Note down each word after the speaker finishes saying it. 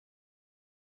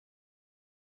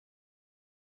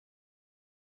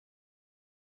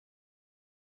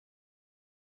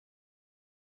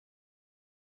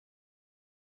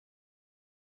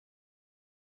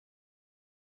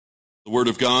The word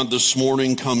of God this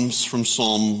morning comes from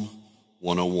Psalm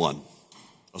 101,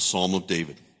 a psalm of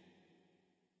David.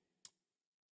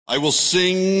 I will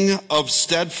sing of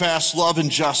steadfast love and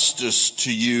justice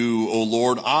to you, O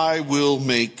Lord. I will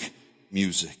make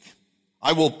music.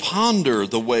 I will ponder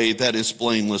the way that is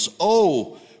blameless.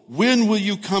 Oh, when will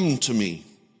you come to me?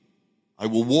 I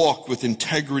will walk with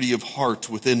integrity of heart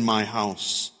within my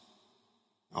house.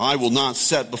 I will not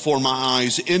set before my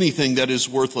eyes anything that is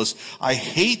worthless. I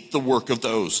hate the work of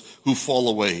those who fall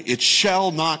away. It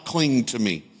shall not cling to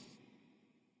me.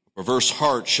 A perverse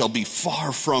heart shall be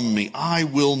far from me. I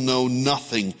will know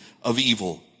nothing of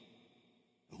evil.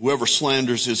 Whoever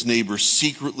slanders his neighbor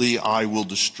secretly, I will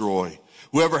destroy.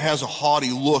 Whoever has a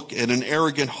haughty look and an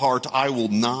arrogant heart, I will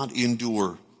not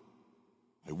endure.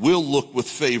 I will look with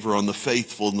favor on the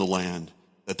faithful in the land,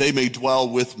 that they may dwell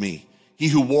with me. He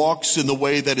who walks in the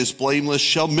way that is blameless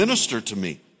shall minister to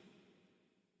me.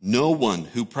 No one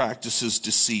who practices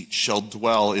deceit shall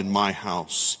dwell in my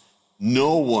house.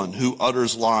 No one who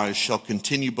utters lies shall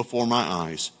continue before my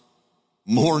eyes.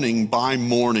 Morning by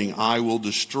morning I will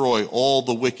destroy all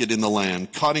the wicked in the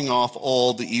land, cutting off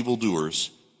all the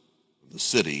evildoers from the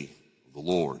city of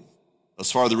the Lord.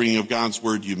 Thus far the reading of God's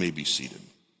word. You may be seated.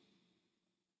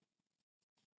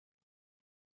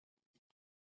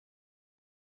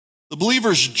 The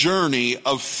believer's journey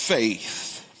of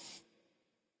faith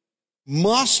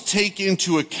must take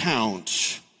into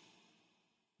account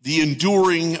the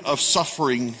enduring of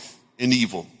suffering and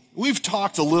evil. We've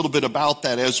talked a little bit about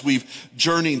that as we've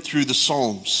journeyed through the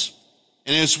Psalms.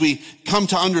 And as we come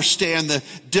to understand the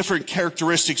different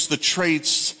characteristics, the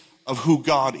traits of who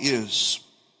God is.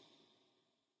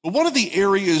 But one of the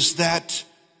areas that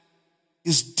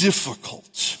is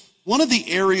difficult, one of the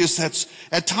areas that's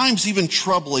at times even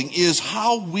troubling, is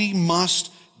how we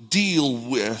must deal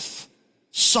with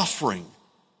suffering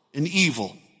and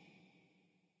evil.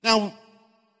 Now,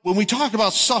 when we talk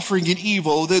about suffering and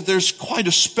evil, there's quite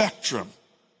a spectrum.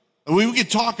 And we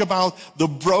could talk about the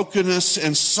brokenness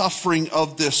and suffering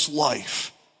of this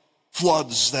life,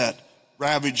 floods that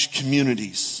ravage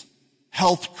communities,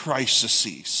 health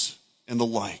crises, and the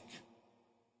like.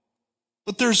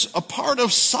 But there's a part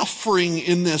of suffering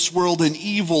in this world and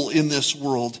evil in this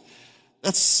world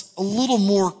that's a little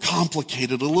more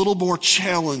complicated, a little more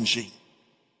challenging.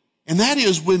 And that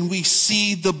is when we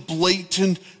see the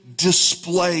blatant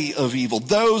display of evil,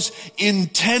 those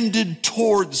intended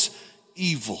towards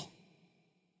evil.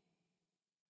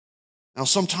 Now,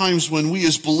 sometimes when we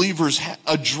as believers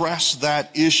address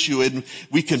that issue and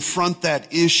we confront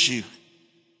that issue,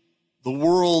 the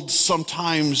world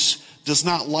sometimes does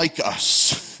not like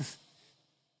us.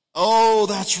 Oh,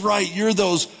 that's right. You're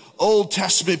those Old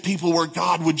Testament people where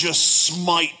God would just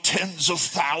smite tens of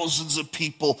thousands of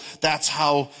people. That's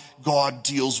how God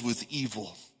deals with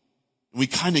evil. We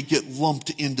kind of get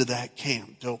lumped into that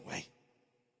camp, don't we?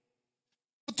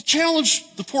 But the challenge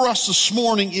for us this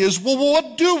morning is, well,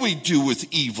 what do we do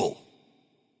with evil?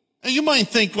 And you might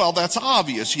think, well, that's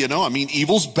obvious,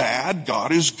 evil's bad,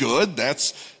 God is good,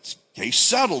 that's case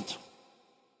settled.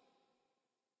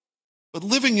 But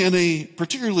living in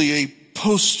particularly a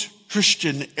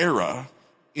post-Christian era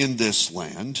in this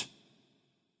land,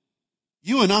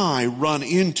 you and I run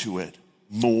into it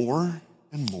more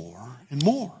and more and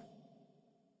more.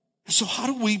 So how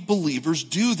do we believers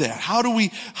do that? How do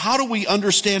we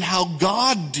understand how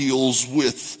God deals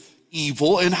with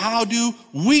evil, and how do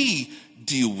we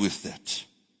deal with it?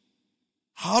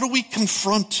 How do we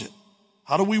confront it?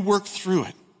 How do we work through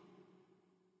it?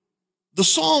 The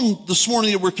psalm this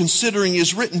morning that we're considering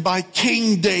is written by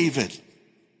King David.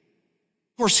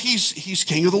 Of course, he's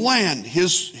king of the land.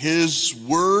 His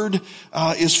word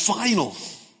is final.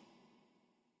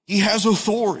 He has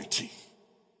authority.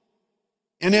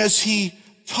 And as he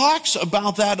talks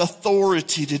about that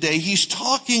authority today, he's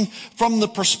talking from the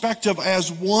perspective as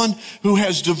one who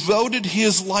has devoted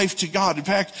his life to God. In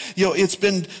fact, it's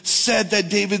been said that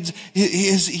David,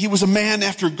 he was a man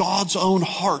after God's own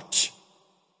heart.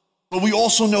 But we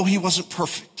also know he wasn't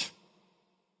perfect.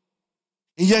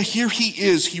 And yet here he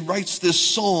is. He writes this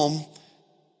psalm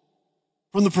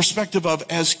from the perspective of,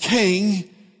 as king,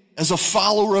 as a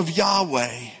follower of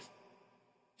Yahweh,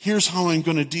 here's how I'm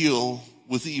going to deal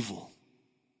with evil.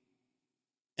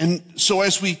 And so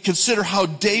as we consider how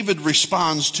David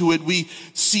responds to it, we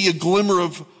see a glimmer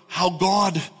of how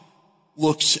God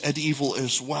looks at evil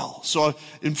as well. So I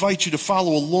invite you to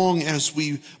follow along as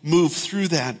we move through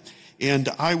that. And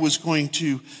I was going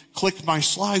to click my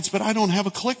slides, but I don't have a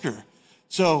clicker.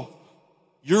 So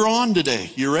you're on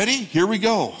today. You ready? Here we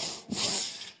go.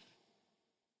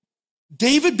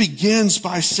 David begins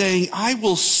by saying, I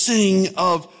will sing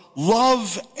of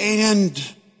love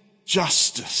and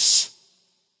justice.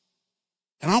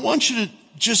 And I want you to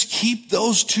just keep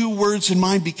those two words in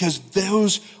mind, because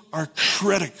those are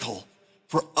critical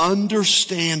for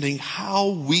understanding how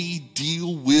we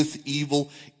deal with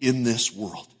evil in this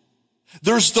world.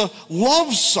 There's the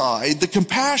love side, the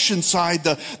compassion side,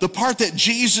 the part that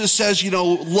Jesus says,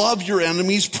 love your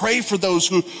enemies, pray for those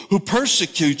who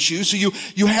persecute you. So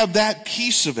you have that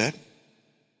piece of it.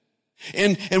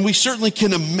 And we certainly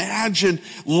can imagine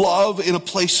love in a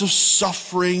place of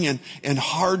suffering and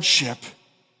hardship.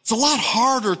 It's a lot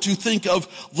harder to think of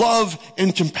love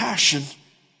and compassion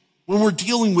when we're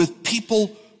dealing with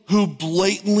people who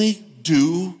blatantly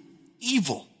do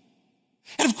evil.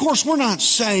 And of course, we're not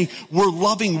saying we're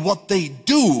loving what they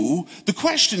do. The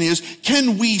question is,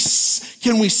 can we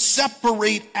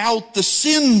separate out the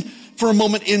sin for a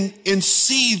moment and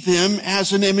see them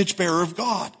as an image bearer of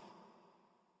God?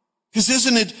 Because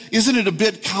isn't it a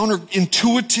bit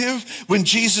counterintuitive when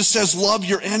Jesus says, love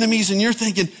your enemies, and you're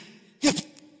thinking, yeah, but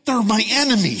they're my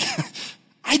enemy.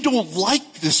 I don't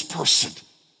like this person.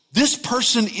 This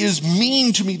person is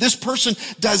mean to me. This person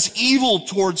does evil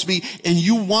towards me, and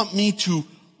you want me to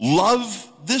love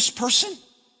this person?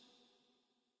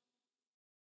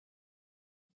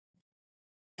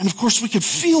 And of course, we could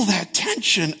feel that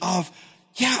tension of,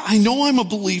 yeah, I know I'm a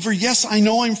believer. Yes, I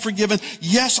know I'm forgiven.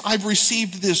 Yes, I've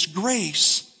received this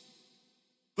grace.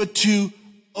 But to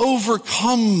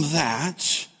overcome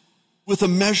that with a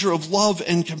measure of love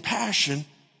and compassion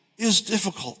is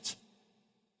difficult.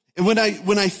 And when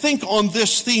I think on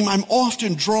this theme, I'm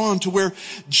often drawn to where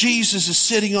Jesus is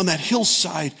sitting on that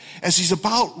hillside as he's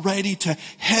about ready to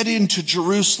head into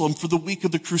Jerusalem for the week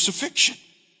of the crucifixion.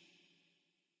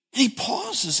 And he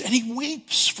pauses and he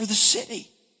weeps for the city.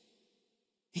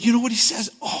 And you know what he says?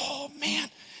 Oh man,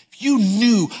 if you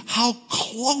knew how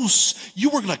close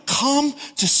you were going to come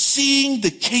to seeing the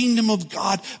kingdom of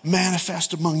God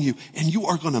manifest among you, and you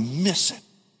are going to miss it.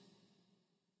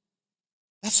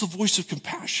 That's the voice of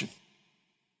compassion.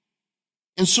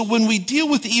 And so when we deal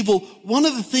with evil, one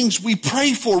of the things we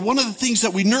pray for, one of the things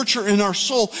that we nurture in our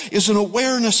soul is an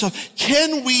awareness of,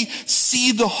 can we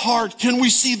see the heart? Can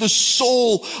we see the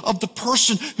soul of the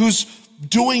person who's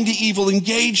doing the evil,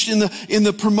 engaged in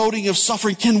the promoting of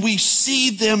suffering? Can we see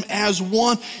them as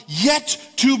one yet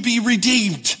to be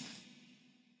redeemed?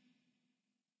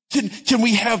 Can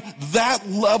we have that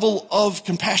level of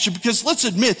compassion? Because let's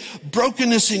admit,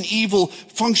 brokenness and evil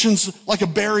functions like a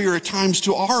barrier at times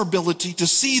to our ability to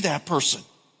see that person.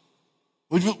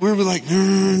 We're like,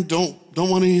 don't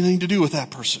want anything to do with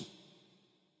that person.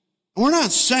 We're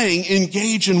not saying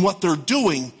engage in what they're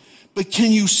doing, but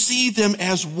can you see them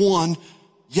as one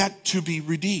yet to be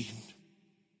redeemed?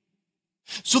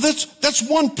 So that's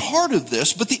one part of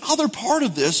this, but the other part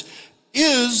of this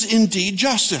is indeed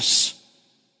justice.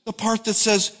 The part that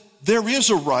says there is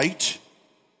a right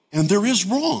and there is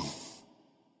wrong.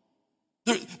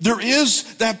 There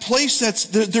is that place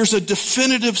there's a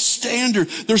definitive standard.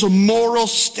 There's a moral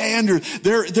standard.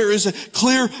 There is a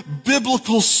clear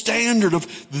biblical standard of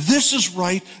this is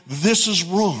right, this is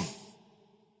wrong.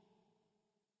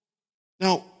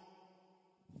 Now,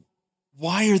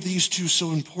 why are these two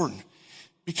so important?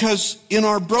 Because in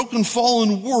our broken,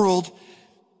 fallen world,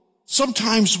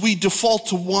 sometimes we default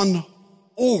to one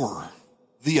or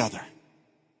the other.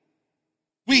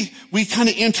 We kind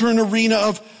of enter an arena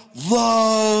of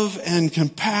love and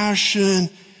compassion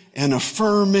and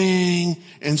affirming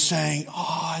and saying,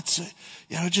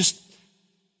 just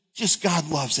God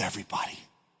loves everybody.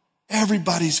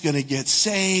 Everybody's going to get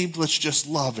saved. Let's just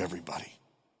love everybody.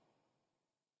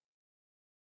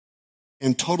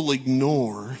 And totally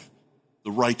ignore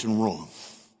the right and wrong.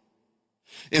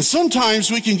 And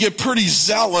sometimes we can get pretty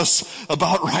zealous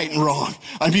about right and wrong.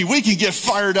 I mean, we can get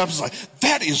fired up. It's like,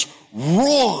 that is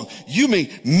wrong. You may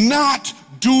not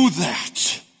do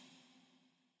that.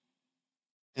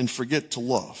 And forget to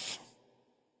love.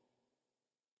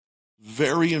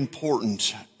 Very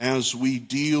important as we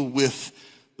deal with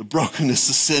the brokenness,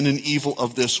 the sin and evil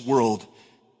of this world.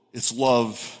 It's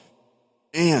love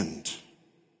and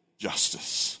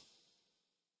justice.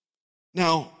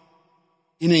 Now,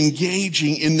 in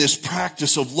engaging in this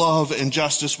practice of love and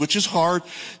justice, which is hard.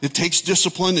 It takes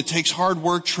discipline. It takes hard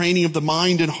work, training of the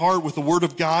mind and heart with the Word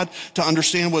of God to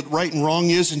understand what right and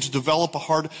wrong is and to develop a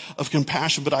heart of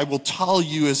compassion. But I will tell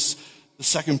you, as the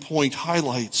second point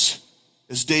highlights,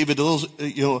 as David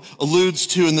alludes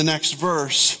to in the next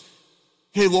verse,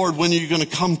 hey, Lord, when are you going to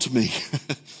come to me?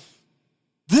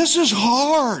 This is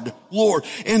hard, Lord.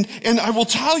 And I will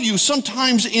tell you,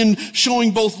 sometimes in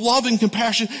showing both love and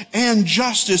compassion and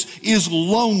justice is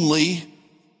lonely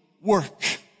work.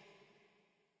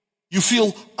 You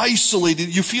feel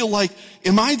isolated. You feel like,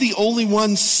 am I the only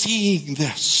one seeing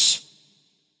this?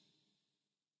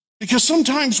 Because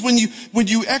sometimes when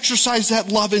you exercise that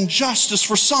love and justice,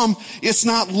 for some, it's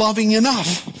not loving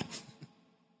enough.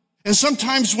 And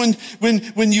sometimes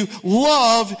when you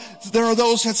love, there are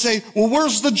those that say, well,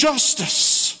 where's the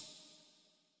justice?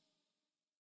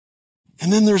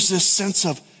 And then there's this sense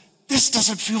of, this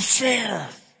doesn't feel fair.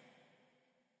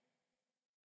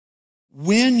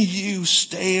 When you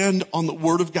stand on the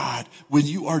Word of God, when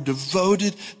you are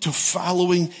devoted to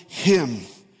following Him,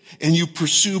 and you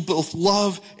pursue both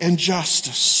love and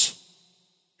justice,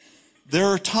 there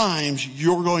are times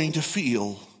you're going to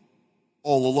feel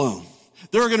all alone.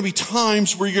 There are going to be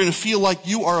times where you're going to feel like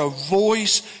you are a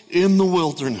voice in the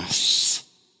wilderness.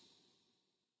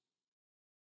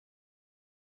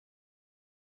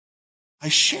 I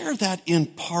share that in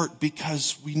part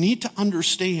because we need to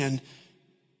understand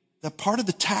that part of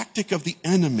the tactic of the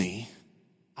enemy,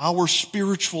 our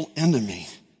spiritual enemy,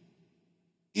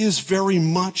 is very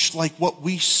much like what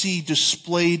we see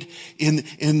displayed in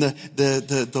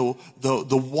the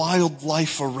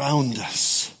wildlife around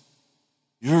us.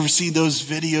 You ever see those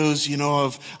videos,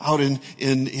 of out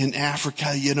in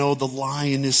Africa, the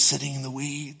lion is sitting in the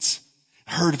weeds.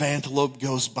 A herd of antelope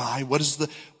goes by. What is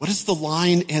the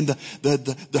lion and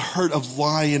the herd of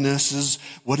lionesses,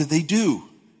 what do?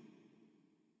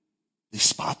 They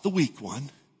spot the weak one,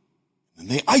 and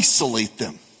they isolate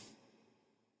them.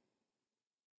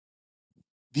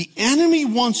 The enemy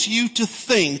wants you to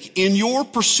think in your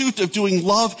pursuit of doing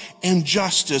love and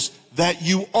justice that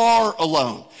you are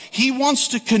alone. He wants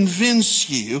to convince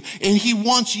you, and he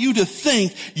wants you to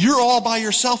think you're all by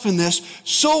yourself in this,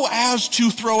 so as to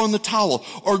throw in the towel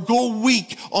or go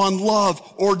weak on love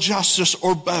or justice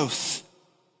or both.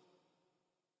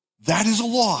 That is a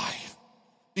lie,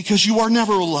 because you are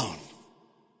never alone.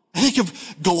 I think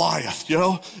of Goliath,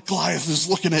 Goliath is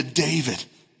looking at David.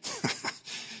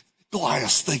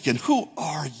 Goliath's thinking, who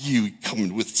are you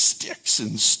coming with sticks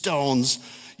and stones?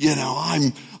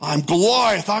 I'm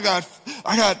Goliath. I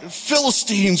got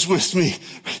Philistines with me.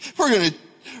 We're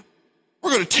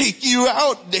gonna take you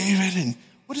out, David. And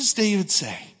what does David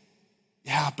say?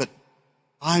 Yeah, but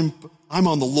I'm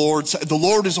on the Lord's side. The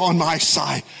Lord is on my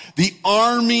side. The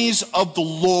armies of the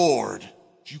Lord,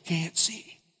 you can't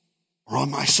see, are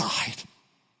on my side.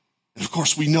 And of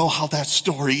course, we know how that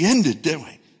story ended, didn't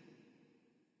we?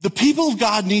 The people of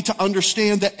God need to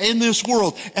understand that in this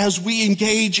world, as we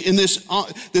engage in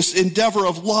this endeavor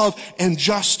of love and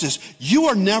justice, you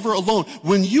are never alone.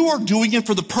 When you are doing it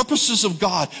for the purposes of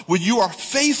God, when you are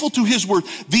faithful to His Word,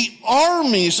 the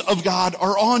armies of God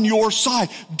are on your side.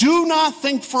 Do not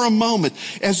think for a moment,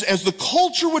 as the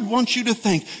culture would want you to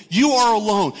think, you are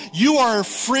alone. You are a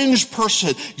fringe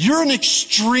person. You're an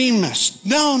extremist.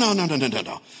 No.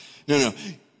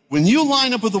 When you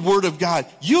line up with the Word of God,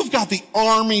 you've got the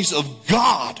armies of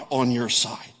God on your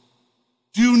side.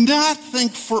 Do not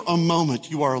think for a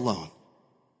moment you are alone.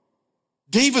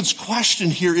 David's question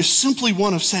here is simply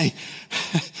one of saying,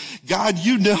 God,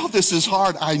 you know this is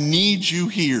hard. I need you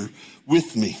here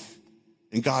with me.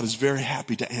 And God is very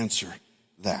happy to answer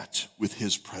that with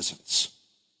His presence.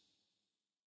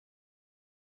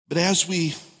 But as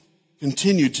we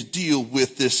continue to deal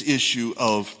with this issue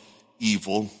of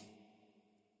evil,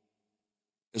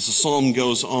 as the psalm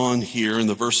goes on here in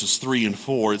the verses 3 and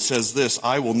 4, it says this,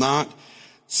 I will not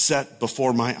set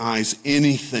before my eyes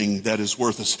anything that is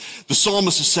worthless. The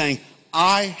psalmist is saying,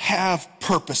 I have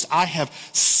purpose. I have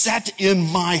set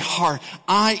in my heart.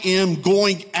 I am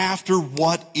going after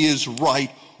what is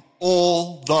right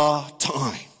all the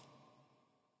time.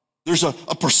 There's a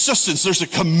persistence. There's a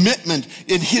commitment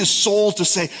in his soul to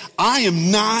say, I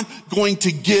am not going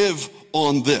to give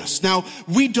on this. Now,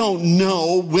 we don't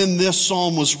know when this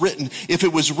psalm was written. If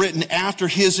it was written after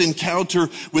his encounter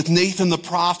with Nathan the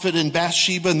prophet and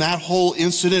Bathsheba and that whole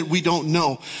incident, we don't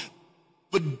know.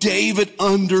 But David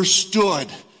understood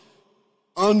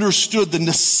the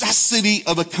necessity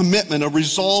of a commitment, a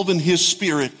resolve in his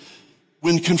spirit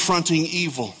when confronting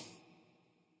evil.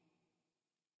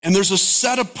 And there's a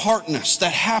set apartness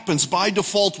that happens by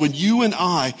default when you and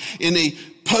I, in a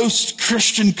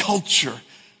post-Christian culture,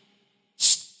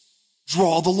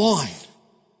 draw the line.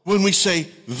 When we say,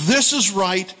 this is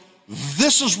right,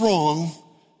 this is wrong,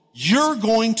 you're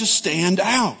going to stand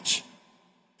out.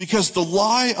 Because the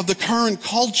lie of the current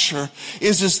culture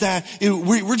is that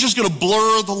we're just going to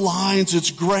blur the lines.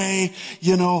 It's gray.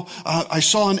 I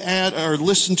saw an ad or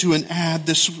listened to an ad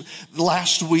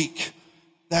last week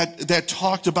that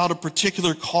talked about a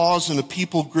particular cause in a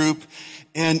people group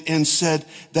and said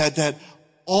that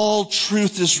all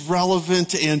truth is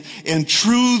relevant and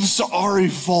truths are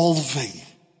evolving.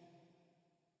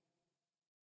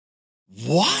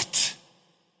 What?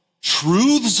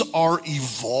 Truths are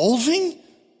evolving?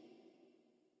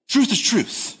 Truth is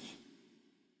truth.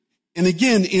 And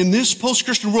again, in this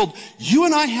post-Christian world, you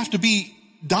and I have to be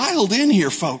dialed in here,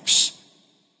 folks.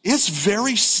 It's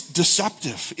very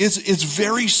deceptive. It's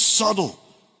very subtle.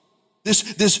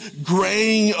 This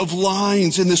graying of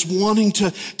lines and this wanting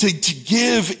to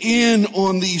give in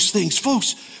on these things.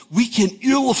 Folks, we can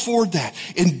ill afford that.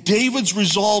 And David's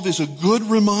resolve is a good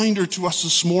reminder to us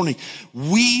this morning.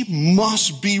 We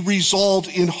must be resolved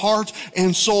in heart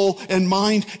and soul and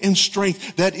mind and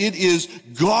strength that it is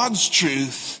God's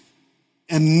truth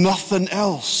and nothing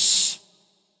else.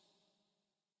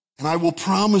 And I will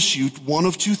promise you one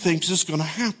of two things is going to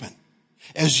happen.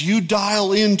 As you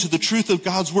dial into the truth of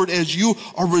God's word, as you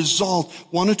are resolved,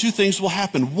 one of two things will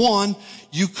happen. One,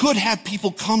 you could have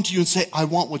people come to you and say, I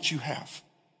want what you have.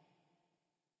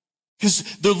 Because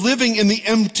they're living in the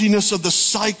emptiness of the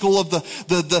cycle of the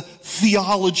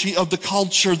theology of the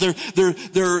culture.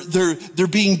 They're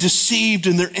being deceived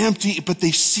and they're empty, but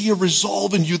they see a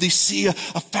resolve in you. They see a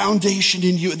foundation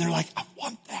in you and they're like, I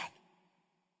want that.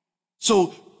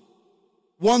 So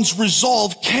one's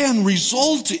resolve can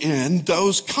result in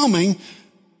those coming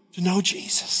to know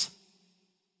Jesus.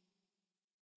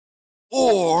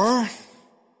 Or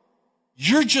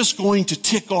you're just going to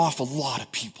tick off a lot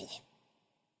of people.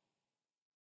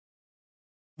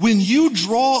 When you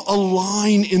draw a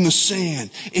line in the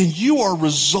sand and you are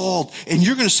resolved and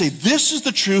you're going to say, this is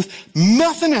the truth,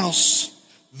 nothing else,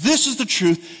 this is the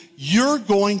truth, you're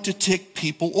going to tick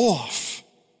people off.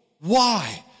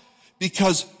 Why?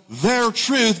 Because their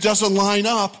truth doesn't line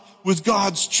up with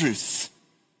God's truth.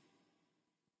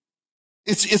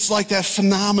 It's like that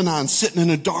phenomenon sitting in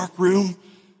a dark room.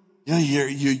 You know,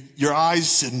 your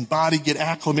eyes and body get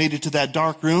acclimated to that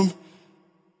dark room.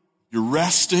 You're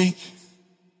resting.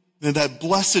 And that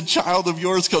blessed child of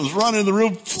yours comes running in the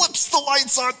room, flips the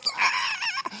lights on.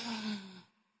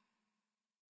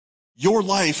 Your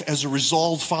life as a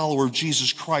resolved follower of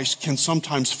Jesus Christ can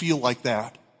sometimes feel like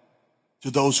that to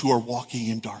those who are walking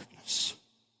in darkness.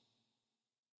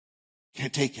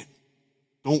 Can't take it.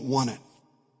 Don't want it.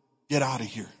 Get out of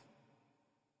here.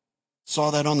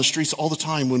 Saw that on the streets all the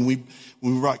time when we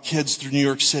brought kids through New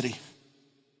York City.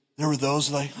 There were those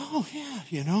like, oh yeah,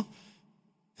 you know.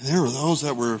 And there were those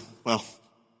that were, well,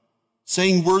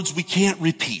 saying words we can't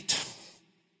repeat.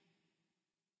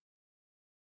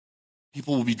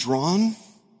 People will be drawn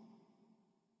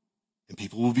and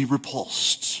people will be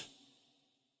repulsed.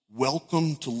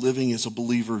 Welcome to living as a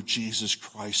believer of Jesus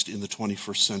Christ in the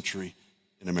 21st century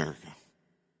in America.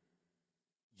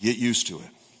 Get used to it.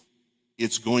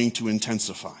 It's going to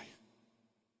intensify.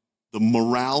 The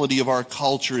morality of our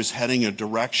culture is heading a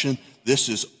direction. This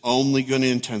is only going to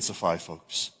intensify,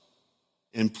 folks.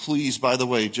 And please, by the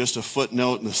way, just a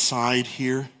footnote in the side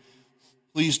here.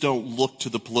 Please don't look to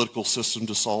the political system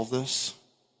to solve this.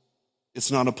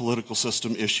 It's not a political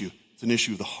system issue. It's an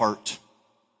issue of the heart.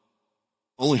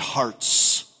 Only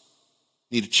hearts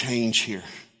need a change here.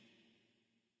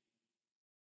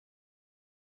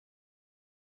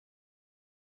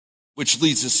 Which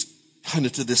leads us kind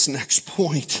of to this next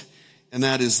point, and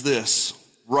that is this.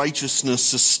 Righteousness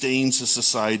sustains a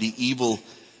society. Evil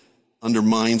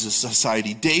undermines a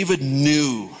society. David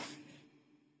knew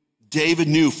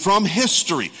from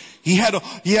history. He had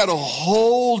a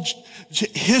whole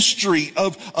history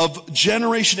of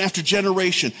generation after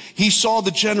generation. He saw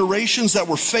the generations that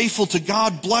were faithful to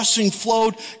God. Blessing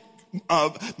flowed.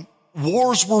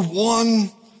 Wars were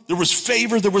won. There was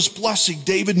favor. There was blessing.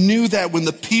 David knew that when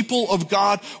the people of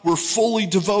God were fully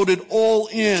devoted, all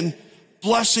in,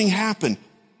 blessing happened.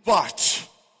 But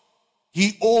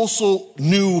he also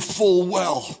knew full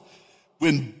well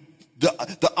when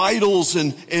the idols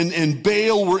and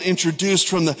Baal were introduced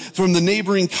from the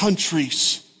neighboring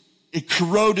countries, it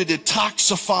corroded, it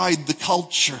toxified the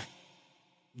culture,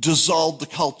 dissolved the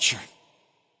culture.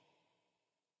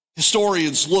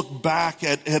 Historians look back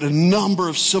at a number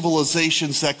of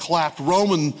civilizations that collapsed,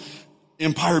 Roman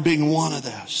Empire being one of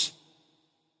those.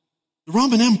 The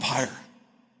Roman Empire,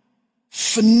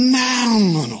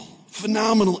 phenomenal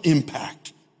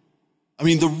impact. I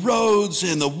mean, the roads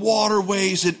and the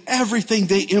waterways and everything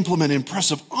they implement,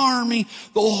 impressive army,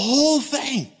 the whole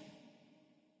thing.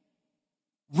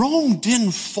 Rome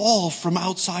didn't fall from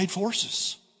outside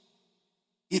forces.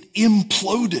 It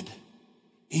imploded.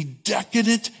 A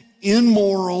decadent,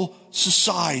 immoral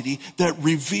society that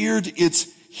revered its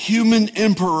human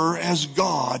emperor as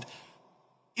God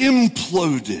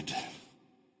imploded.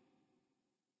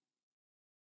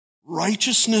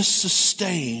 Righteousness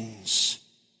sustains,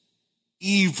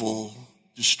 evil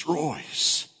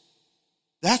destroys.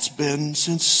 That's been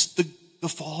since the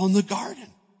fall in the garden.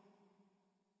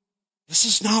 This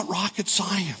is not rocket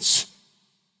science.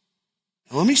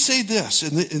 Now, let me say this,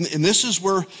 and this is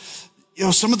where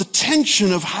some of the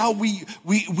tension of how we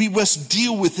must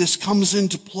deal with this comes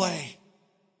into play.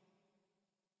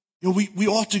 We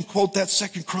often quote that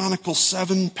 2 Chronicles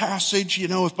 7 passage,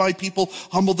 if my people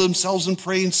humble themselves and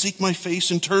pray and seek my face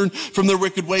and turn from their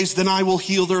wicked ways, then I will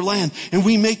heal their land. And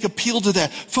we make appeal to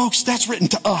that. Folks, that's written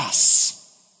to us.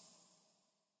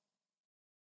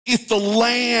 If the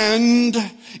land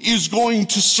is going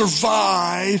to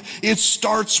survive, it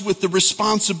starts with the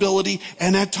responsibility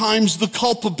and at times the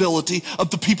culpability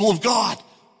of the people of God.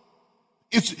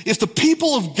 If the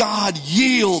people of God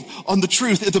yield on the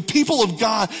truth, if the people of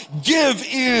God give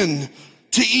in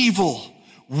to evil,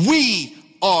 we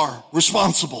are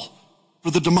responsible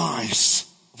for the demise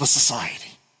of a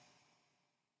society.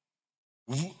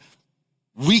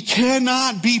 We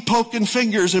cannot be poking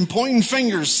fingers and pointing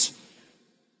fingers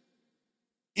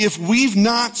if we've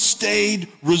not stayed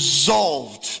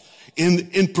resolved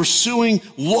in pursuing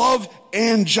love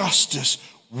and justice.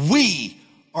 We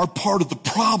are part of the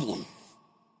problem.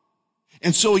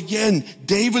 And so again,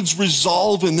 David's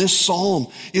resolve in this psalm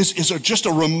is just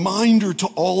a reminder to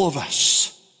all of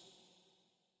us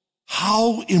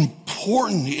how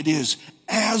important it is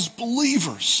as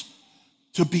believers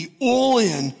to be all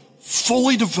in,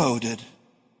 fully devoted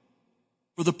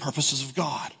for the purposes of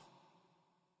God.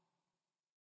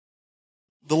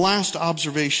 The last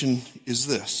observation is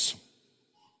this.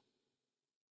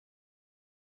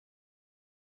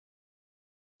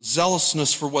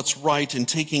 Zealousness for what's right and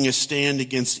taking a stand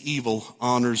against evil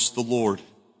honors the Lord.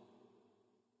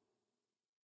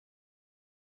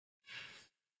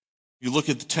 You look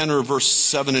at the tenor of verse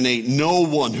 7 and 8. No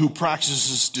one who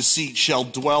practices deceit shall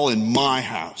dwell in my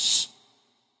house.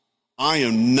 I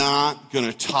am not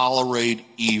going to tolerate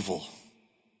evil.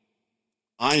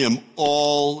 I am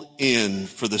all in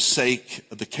for the sake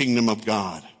of the kingdom of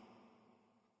God.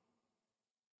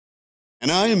 And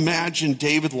I imagine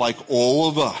David, like all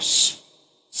of us,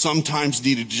 sometimes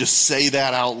needed to just say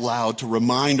that out loud to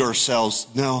remind ourselves,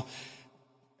 no,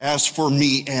 as for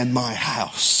me and my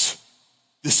house,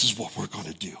 this is what we're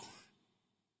going to do.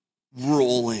 We're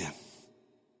all in.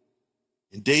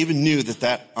 And David knew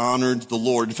that honored the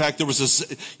Lord. In fact,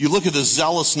 you look at the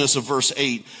zealousness of verse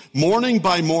 8. Morning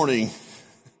by morning,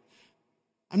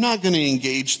 I'm not going to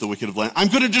engage the wicked of the land. I'm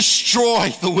going to destroy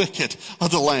the wicked of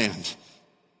the land.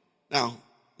 Now,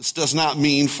 this does not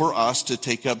mean for us to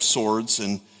take up swords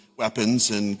and weapons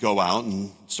and go out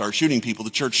and start shooting people.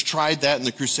 The church tried that in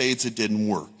the Crusades. It didn't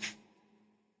work.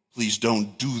 Please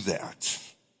don't do that.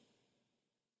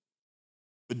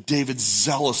 But David's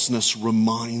zealousness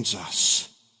reminds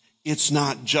us it's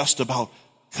not just about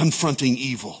confronting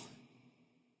evil.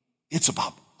 It's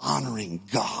about honoring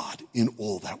God in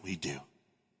all that we do.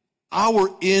 Our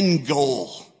end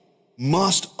goal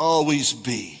must always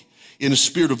be in a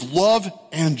spirit of love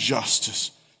and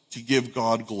justice to give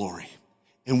God glory.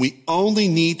 And we only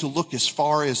need to look as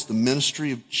far as the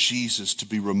ministry of Jesus to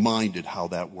be reminded how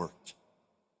that worked.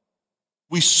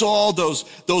 We saw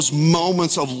those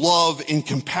moments of love and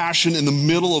compassion in the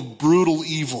middle of brutal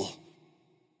evil,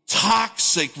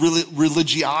 toxic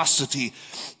religiosity.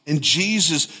 And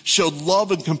Jesus showed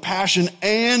love and compassion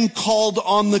and called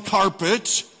on the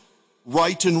carpet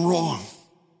right and wrong.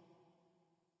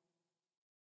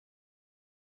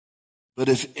 But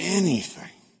if anything,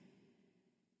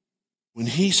 when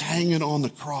he's hanging on the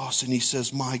cross and he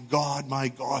says, my God,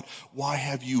 why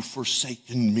have you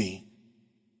forsaken me?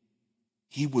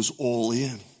 He was all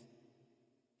in.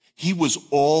 He was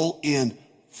all in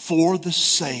for the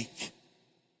sake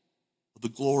of the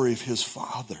glory of his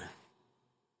Father.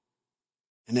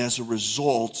 And as a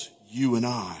result, you and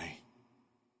I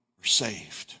are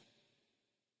saved.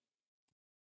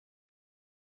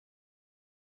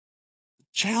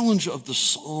 Challenge of the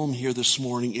psalm here this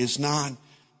morning is not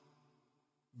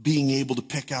being able to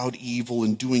pick out evil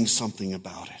and doing something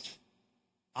about it.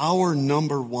 Our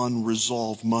number one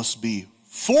resolve must be,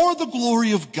 for the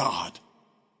glory of God,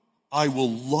 I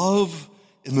will love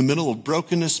in the middle of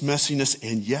brokenness, messiness,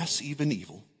 and yes, even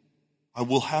evil. I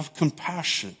will have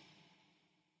compassion,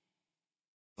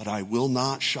 but I will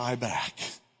not shy back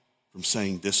from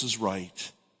saying this is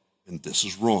right and this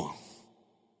is wrong.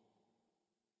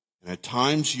 And at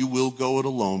times you will go it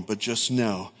alone, but just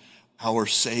know our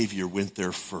Savior went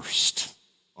there first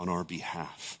on our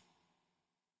behalf.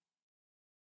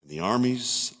 And the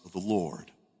armies of the Lord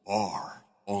are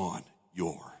on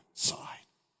your side.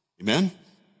 Amen?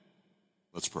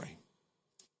 Let's pray.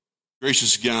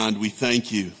 Gracious God, we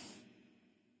thank you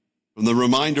from the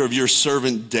reminder of your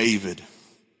servant David,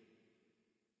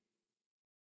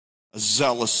 a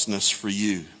zealousness for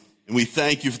you. And we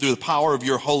thank you through the power of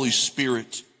your Holy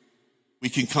Spirit, we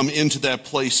can come into that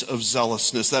place of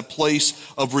zealousness, that place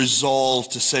of resolve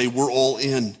to say we're all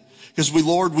in. Because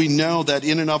Lord, we know that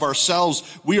in and of ourselves,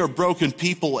 we are broken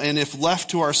people, and if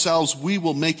left to ourselves, we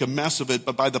will make a mess of it.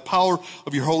 But by the power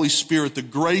of your Holy Spirit, the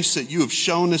grace that you have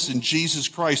shown us in Jesus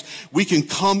Christ, we can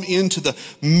come into the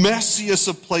messiest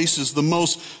of places, the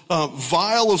most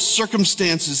vile of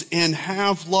circumstances, and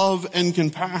have love and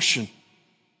compassion.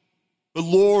 But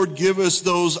Lord, give us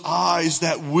those eyes,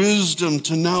 that wisdom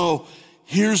to know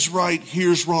here's right,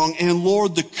 here's wrong, and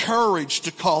Lord, the courage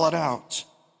to call it out.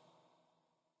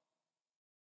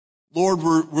 Lord,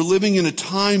 we're living in a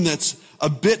time that's a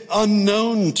bit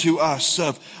unknown to us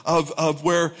of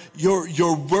where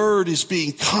your word is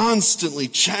being constantly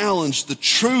challenged. The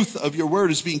truth of your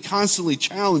word is being constantly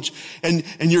challenged, and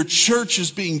your church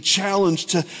is being challenged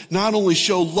to not only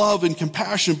show love and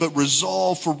compassion, but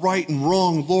resolve for right and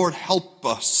wrong. Lord, help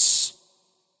us.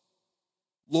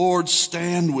 Lord,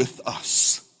 stand with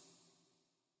us.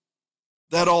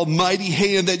 That almighty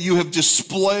hand that you have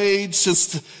displayed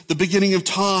since the beginning of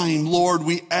time, Lord,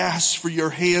 we ask for your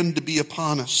hand to be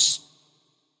upon us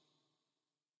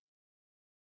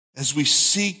as we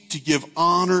seek to give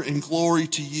honor and glory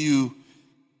to you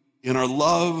in our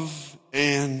love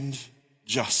and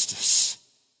justice.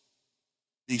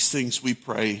 These things we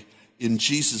pray in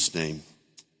Jesus' name.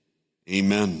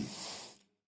 Amen.